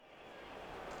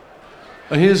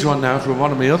Here's one now from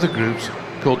one of my other groups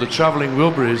called the Travelling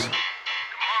Wilburys.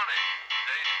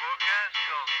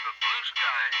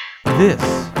 This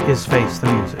is Face the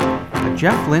Music, a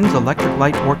Jeff Lynne's Electric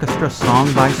Light Orchestra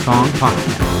song-by-song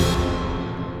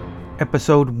podcast.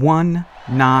 Episode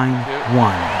 191.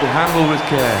 To Handle with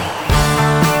Care.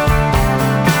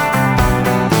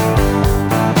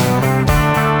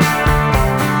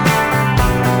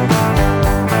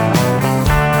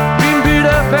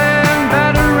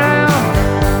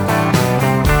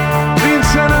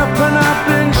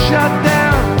 Shut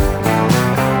down.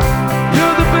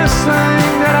 You're the best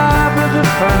thing that I've ever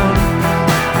found.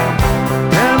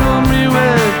 Handle me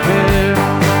with care.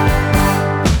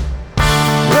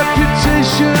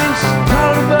 Reputation's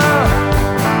tolerable.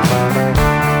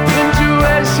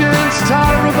 Intuition's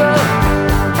tolerable.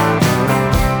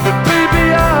 But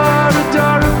baby, you're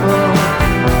adorable.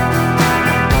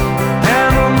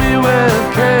 Handle me with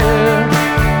care.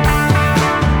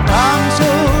 I'm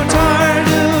so tired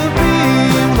of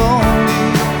being lonely.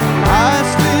 I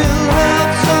still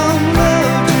have some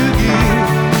love to give.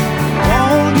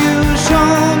 Won't you show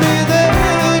me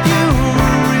that you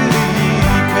really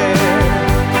care?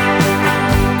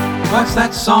 What's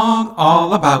that song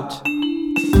all about?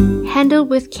 Handle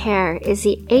with Care is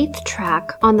the 8th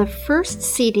track on the first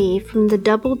CD from the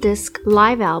double-disc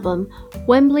live album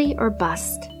Wembley or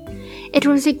Bust. It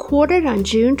was recorded on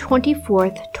June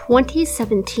 24th,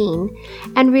 2017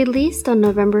 and released on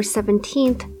November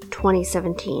 17th,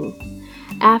 2017.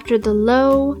 After the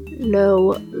low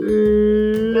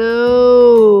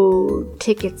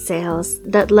ticket sales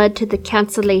that led to the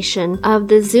cancellation of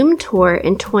the Zoom tour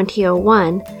in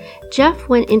 2001, Jeff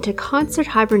went into concert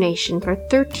hibernation for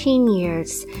 13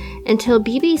 years until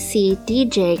BBC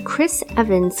DJ Chris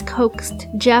Evans coaxed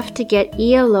Jeff to get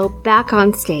ELO back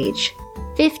on stage.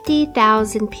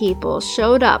 50,000 people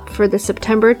showed up for the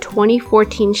September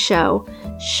 2014 show.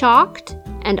 Shocked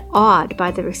and awed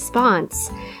by the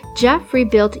response, Jeff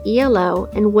rebuilt ELO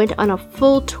and went on a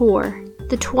full tour.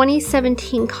 The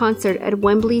 2017 concert at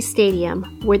Wembley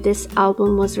Stadium, where this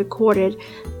album was recorded,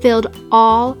 filled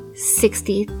all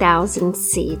 60,000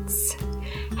 seats.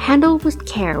 Handle with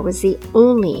Care was the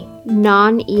only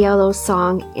non-ELO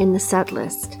song in the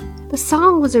setlist. The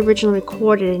song was originally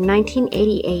recorded in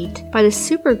 1988 by the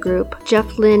supergroup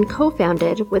Jeff Lynne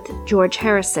co-founded with George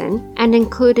Harrison and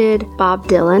included Bob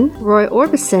Dylan, Roy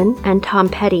Orbison, and Tom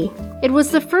Petty. It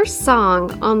was the first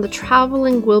song on the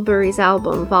Travelling Wilburys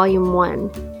album, Volume 1.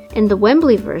 In the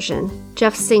Wembley version,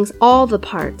 Jeff sings all the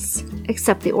parts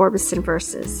except the Orbison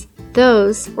verses.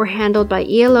 Those were handled by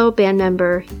ELO band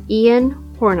member Ian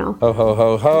Hornell. Ho, ho,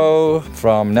 ho, ho,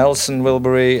 from Nelson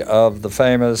Wilbury of the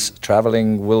famous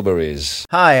Travelling Wilburys.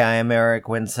 Hi, I am Eric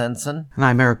Winsenson. And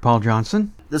I'm Eric Paul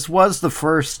Johnson. This was the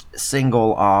first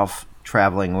single off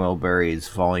Travelling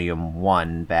Wilburys Volume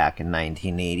 1 back in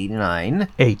 1989.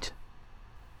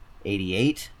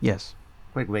 88? Yes.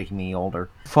 Quit making me older.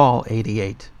 Fall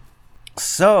 88.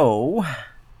 So,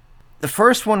 the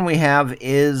first one we have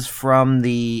is from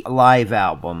the live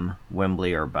album,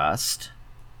 Wembley or Bust.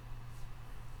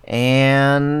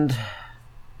 And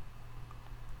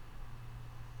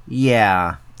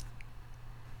yeah,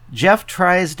 Jeff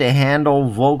tries to handle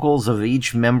vocals of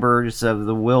each members of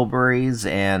the Wilburys,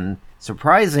 and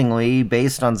surprisingly,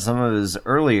 based on some of his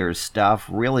earlier stuff,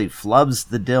 really flubs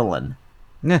the Dylan.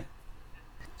 Nah.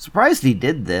 Surprised he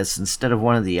did this instead of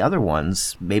one of the other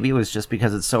ones. Maybe it was just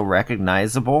because it's so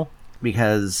recognizable,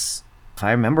 because if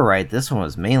I remember right, this one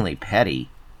was mainly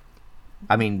Petty.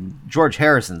 I mean, George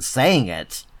Harrison sang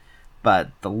it,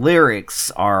 but the lyrics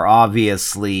are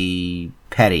obviously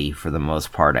Petty for the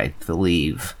most part, I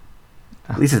believe.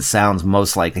 At least it sounds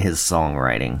most like his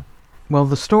songwriting. Well,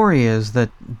 the story is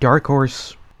that Dark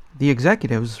Horse, the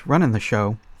executives running the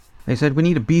show, they said, we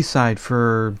need a B-side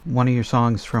for one of your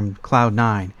songs from Cloud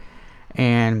 9.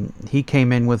 And he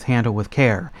came in with Handle with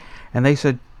Care. And they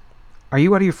said, are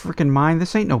you out of your freaking mind?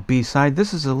 This ain't no B-side.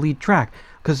 This is a lead track,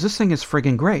 because this thing is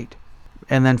friggin' great.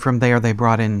 And then from there, they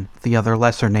brought in the other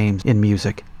lesser names in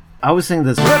music. I was thinking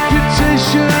this.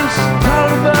 Reputation's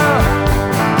tolerable.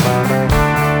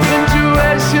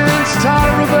 Intuition's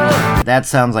tolerable. That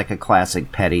sounds like a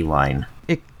classic Petty line.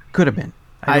 It could have been.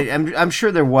 I'm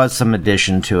sure there was some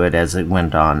addition to it as it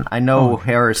went on. I know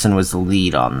Harrison was the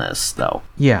lead on this, though.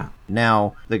 Yeah.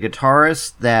 Now, the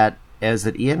guitarist that, is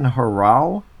it Ian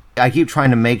Hornell? I keep trying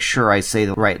to make sure I say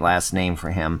the right last name for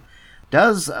him.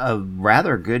 Does a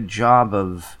rather good job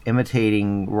of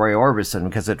imitating Roy Orbison,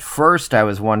 because at first I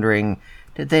was wondering,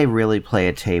 did they really play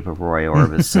a tape of Roy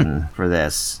Orbison for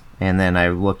this? And then I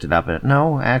looked it up, and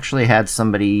no, actually had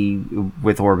somebody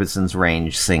with Orbison's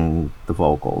range sing the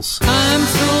vocals. I'm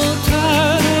so tired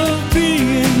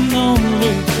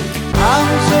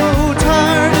I'm so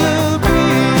tired of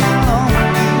being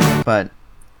lonely. But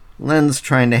Lynn's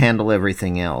trying to handle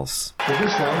everything else. For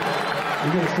this one,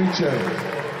 we're going to feature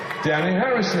Danny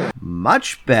Harrison.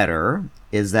 Much better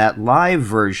is that live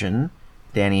version.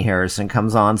 Danny Harrison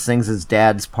comes on, sings his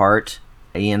dad's part.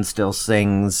 Ian still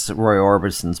sings Roy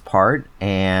Orbison's part.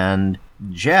 And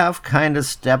Jeff kind of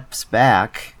steps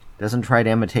back, doesn't try to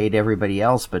imitate everybody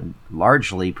else, but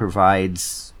largely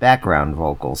provides background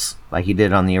vocals like he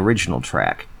did on the original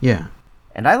track. Yeah.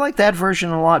 And I like that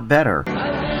version a lot better.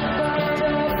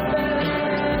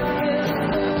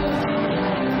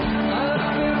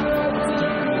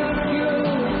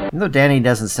 Even though Danny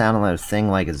doesn't sound a thing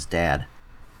like his dad.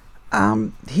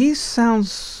 He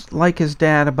sounds like his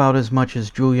dad about as much as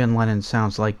Julian Lennon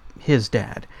sounds like his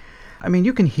dad. I mean,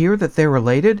 you can hear that they're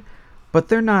related, but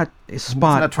they're not spot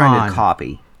on. He's not trying to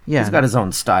copy. Yeah. He's got his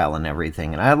own style and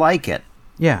everything, and I like it.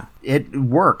 Yeah. It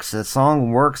works. The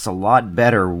song works a lot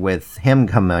better with him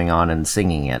coming on and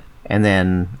singing it. And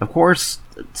then, of course,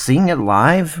 seeing it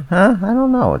live, I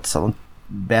don't know.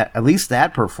 At least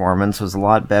that performance was a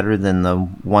lot better than the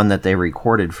one that they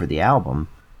recorded for the album.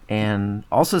 And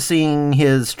also seeing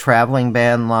his traveling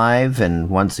band live, and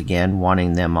once again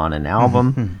wanting them on an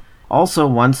album. Also,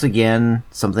 once again,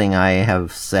 something I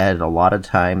have said a lot of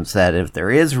times, that if there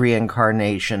is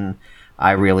reincarnation,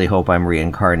 I really hope I'm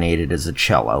reincarnated as a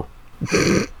cello.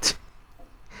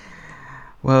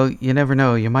 Well, you never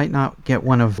know. You might not get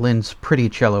one of Lynn's pretty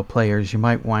cello players. You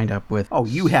might wind up with... Oh,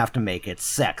 you have to make it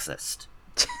sexist.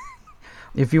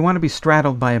 If you want to be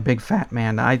straddled by a big fat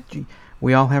man,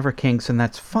 we all have our kinks, and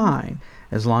that's fine.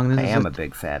 As long as I am a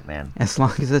big fat man. As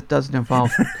long as it doesn't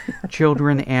involve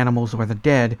children, animals, or the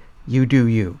dead, you do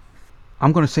you.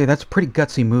 I'm going to say that's a pretty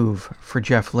gutsy move for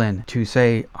Jeff Lynne to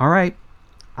say, all right,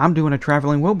 I'm doing a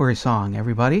Traveling Wilbury song,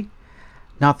 everybody.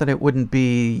 Not that it wouldn't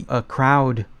be a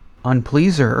crowd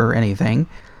unpleaser or anything,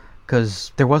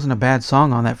 because there wasn't a bad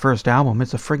song on that first album.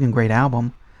 It's a friggin' great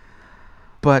album.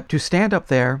 But to stand up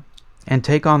there and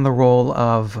take on the role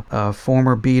of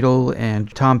former Beatle and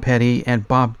Tom Petty and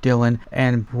Bob Dylan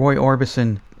and Roy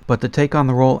Orbison, but to take on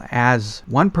the role as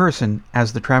one person,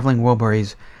 as the Traveling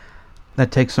Wilburys, that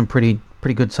takes some pretty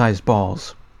good-sized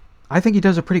balls. I think he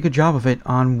does a pretty good job of it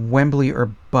on Wembley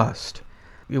or Bust.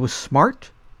 It was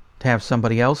smart to have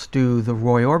somebody else do the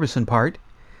Roy Orbison part,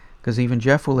 because even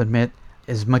Jeff will admit,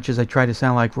 as much as I try to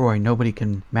sound like Roy, nobody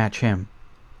can match him.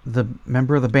 The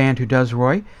member of the band who does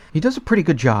Roy, he does a pretty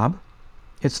good job.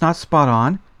 It's not spot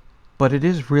on, but it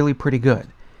is really pretty good.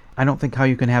 I don't think how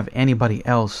you can have anybody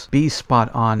else be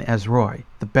spot on as Roy.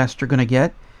 The best you're going to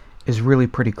get is really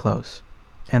pretty close.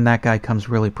 And that guy comes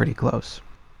really pretty close.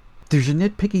 There's a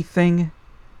nitpicky thing.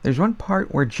 There's one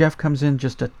part where Jeff comes in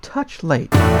just a touch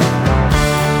late. And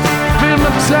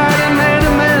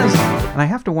I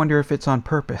have to wonder if it's on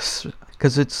purpose,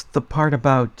 because it's the part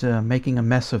about making a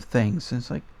mess of things. And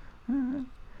it's like,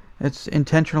 it's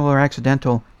intentional or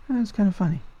accidental. It's kind of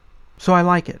funny. So I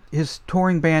like it. His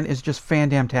touring band is just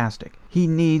fan-damn-tastic. He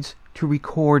needs to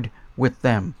record with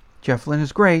them. Jeff Lynne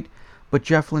is great, but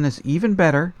Jeff Lynne is even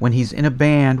better when he's in a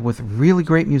band with really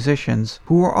great musicians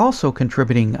who are also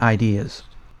contributing ideas,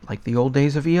 like the old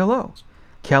days of ELO.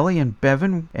 Kelly and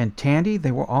Bevan and Tandy,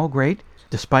 they were all great,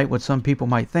 despite what some people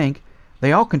might think.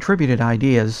 They all contributed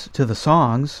ideas to the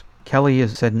songs. Kelly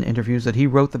has said in interviews that he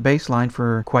wrote the bass line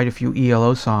for quite a few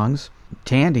ELO songs.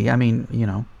 Tandy,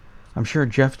 I'm sure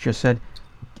Jeff just said,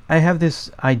 I have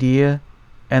this idea,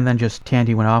 and then just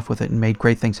Tandy went off with it and made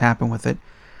great things happen with it.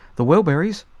 The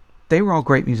Wilburys, they were all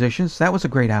great musicians. That was a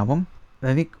great album.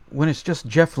 I think when it's just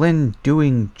Jeff Lynne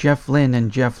doing Jeff Lynne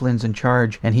and Jeff Lynne's in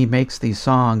charge, and he makes these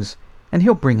songs, and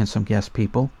he'll bring in some guest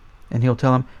people, and he'll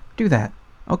tell them, do that.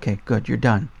 Okay, good, you're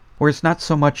done. Where it's not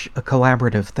so much a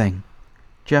collaborative thing.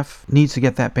 Jeff needs to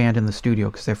get that band in the studio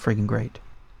because they're friggin' great.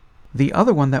 The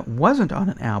other one that wasn't on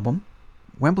an album,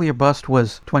 Wembley or Bust,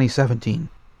 was 2017.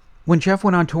 When Jeff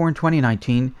went on tour in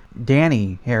 2019,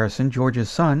 Danny Harrison, George's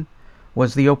son,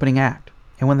 was the opening act.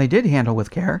 And when they did Handle with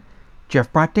Care,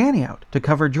 Jeff brought Danny out to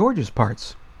cover George's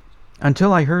parts.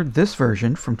 Until I heard this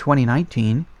version from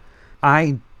 2019,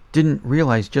 I didn't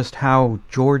realize just how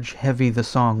George-heavy the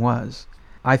song was.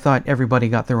 I thought everybody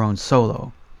got their own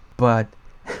solo. But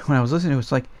when I was listening, it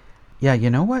was like, yeah, you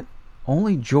know what?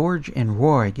 Only George and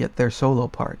Roy get their solo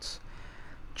parts.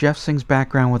 Jeff sings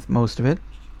background with most of it.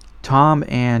 Tom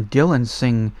and Dylan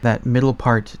sing that middle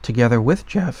part together with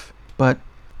Jeff. But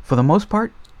for the most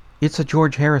part, it's a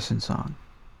George Harrison song.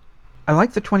 I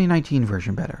like the 2019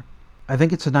 version better. I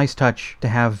think it's a nice touch to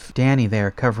have Danny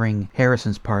there covering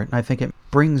Harrison's part, and I think it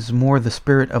brings more the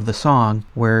spirit of the song,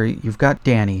 where you've got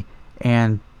Danny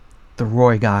and the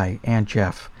Roy guy and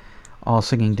Jeff all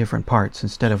singing different parts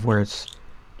instead of where it's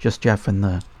just Jeff and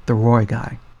the Roy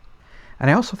guy. And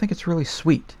I also think it's really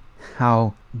sweet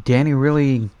how Danny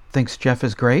really thinks Jeff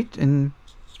is great and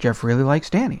Jeff really likes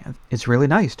Danny. It's really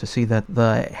nice to see that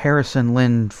the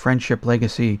Harrison-Lynn friendship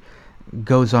legacy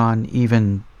goes on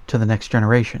even to the next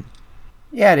generation.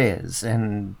 Yeah, it is.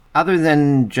 And other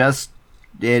than just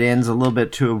it ends a little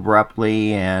bit too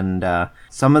abruptly, and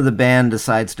some of the band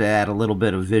decides to add a little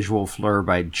bit of visual flair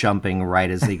by jumping right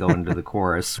as they go into the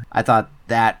chorus. I thought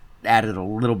that added a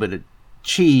little bit of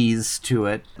cheese to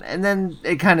it. And then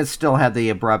it kind of still had the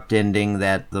abrupt ending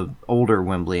that the older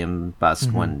Wembley and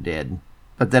Bust one did.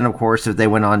 But then, of course, if they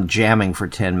went on jamming for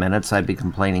 10 minutes, I'd be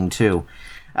complaining too.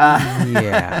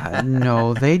 Yeah,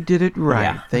 no, they did it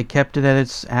right. Yeah. They kept it at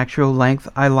its actual length.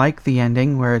 I like the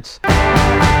ending where it's...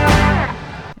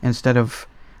 instead of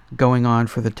going on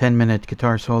for the 10-minute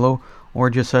guitar solo, or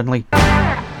just suddenly,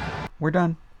 we're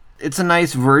done. It's a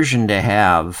nice version to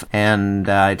have, and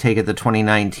I take it the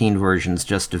 2019 version's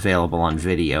just available on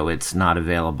video. It's not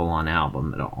available on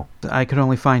album at all. I could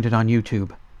only find it on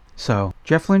YouTube. So,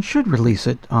 Jeff Lynne should release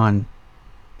it on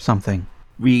something.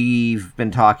 We've been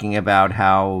talking about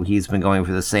how he's been going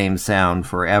for the same sound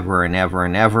forever and ever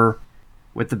and ever.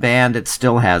 With the band, it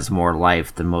still has more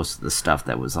life than most of the stuff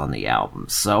that was on the album,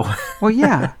 so... Well,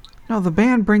 yeah. No, the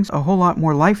band brings a whole lot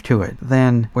more life to it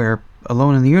than where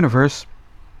Alone in the Universe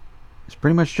is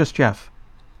pretty much just Jeff.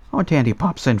 Oh, and Tandy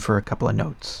pops in for a couple of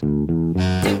notes.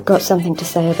 Got something to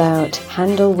say about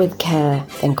Handle with Care?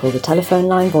 Then call the telephone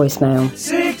line voicemail.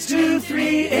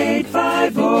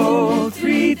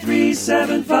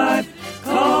 623-850-3375.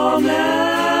 Call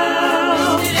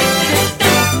now.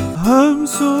 I'm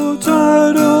so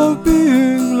tired of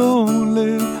being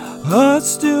lonely. I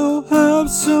still have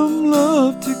some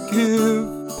love to give.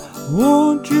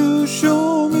 Won't you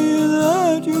show me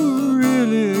that you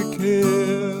really care?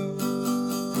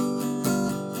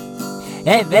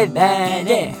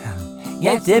 Everybody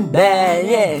got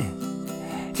somebody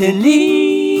to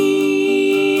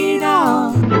lean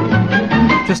on.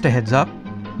 Just a heads up,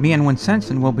 me and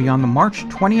Winsenson will be on the March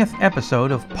 20th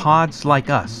episode of Pods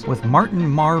Like Us with Martin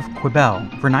Marv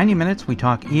Quibell. For 90 minutes, we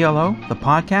talk ELO, the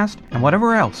podcast, and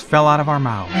whatever else fell out of our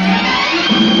mouths.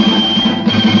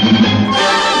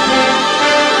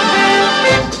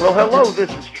 Well, hello,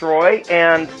 this is Troy,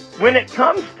 and when it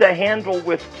comes to Handle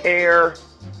with Care,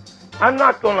 I'm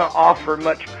not going to offer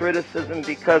much criticism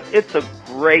because it's a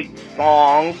great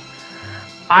song.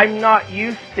 I'm not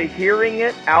used to hearing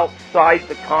it outside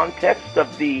the context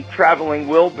of the Traveling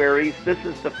Wilburys. This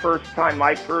is the first time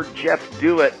I've heard Jeff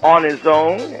do it on his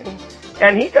own,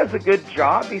 and he does a good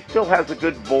job. He still has a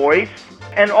good voice.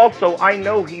 And also, I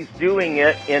know he's doing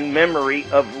it in memory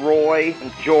of Roy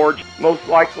and George, most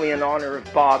likely in honor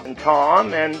of Bob and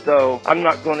Tom, and so I'm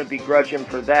not going to begrudge him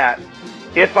for that.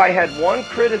 If I had one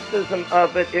criticism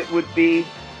of it, it would be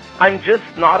I'm just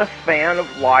not a fan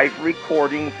of live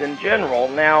recordings in general.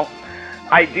 Now,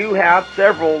 I do have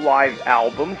several live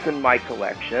albums in my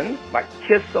collection, like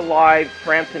Kiss Alive,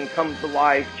 Frampton Comes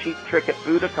Alive, Cheap Trick at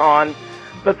Budokan.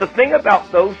 But the thing about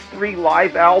those three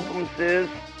live albums is,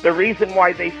 the reason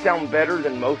why they sound better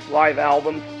than most live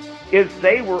albums is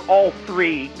they were all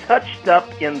three touched up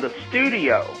in the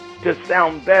studio to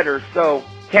sound better. So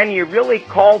can you really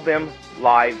call them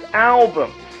live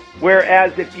albums?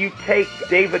 Whereas if you take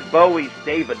David Bowie's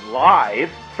David Live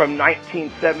from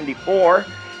 1974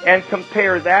 and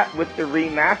compare that with the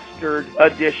remastered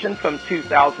edition from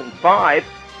 2005,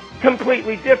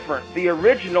 completely different. The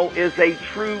original is a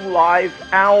true live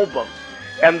album,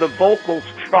 and the vocals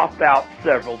drop out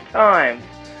several times.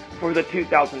 For the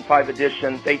 2005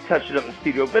 edition, they touched it up in the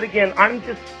studio. But again, I'm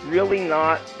just really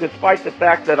not, despite the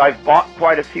fact that I've bought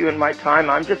quite a few in my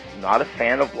time, I'm just not a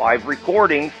fan of live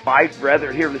recordings. I'd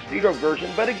rather hear the studio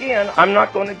version. But again, I'm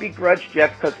not going to begrudge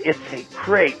Jeff because it's a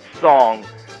great song.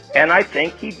 And I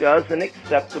think he does an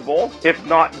acceptable, if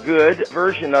not good,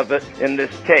 version of it in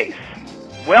this case.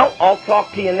 Well, I'll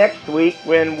talk to you next week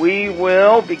when we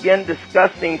will begin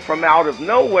discussing From Out of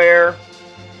Nowhere.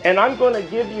 And I'm going to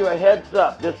give you a heads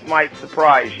up. This might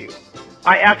surprise you.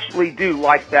 I actually do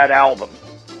like that album.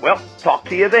 Well, talk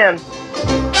to you then.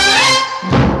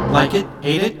 Like it?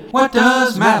 Hate it? What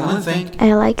does Madeline think?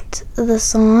 I liked the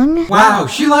song. Wow,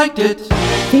 she liked it.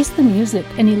 Taste the Music,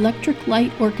 an Electric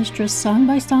Light Orchestra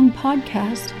song-by-song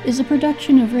podcast, is a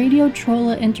production of Radio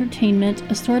Trolla Entertainment,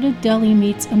 Assorted Deli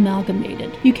Meats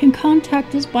Amalgamated. You can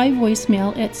contact us by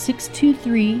voicemail at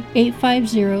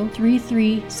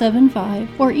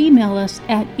 623-850-3375 or email us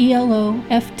at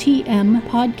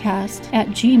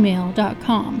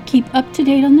eloftmpodcast@gmail.com. Keep up to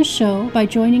date on the show by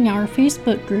joining our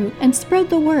Facebook group and spread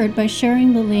the word by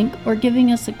sharing the link or giving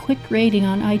us a quick rating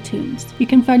on iTunes. You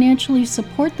can financially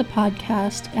support the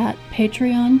podcast at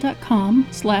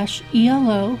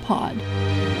patreon.com/elopod.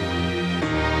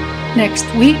 Next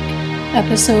week,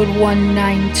 episode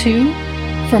 192,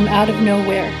 From Out of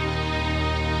Nowhere.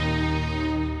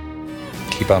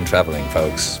 Keep on traveling,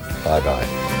 folks. Bye-bye.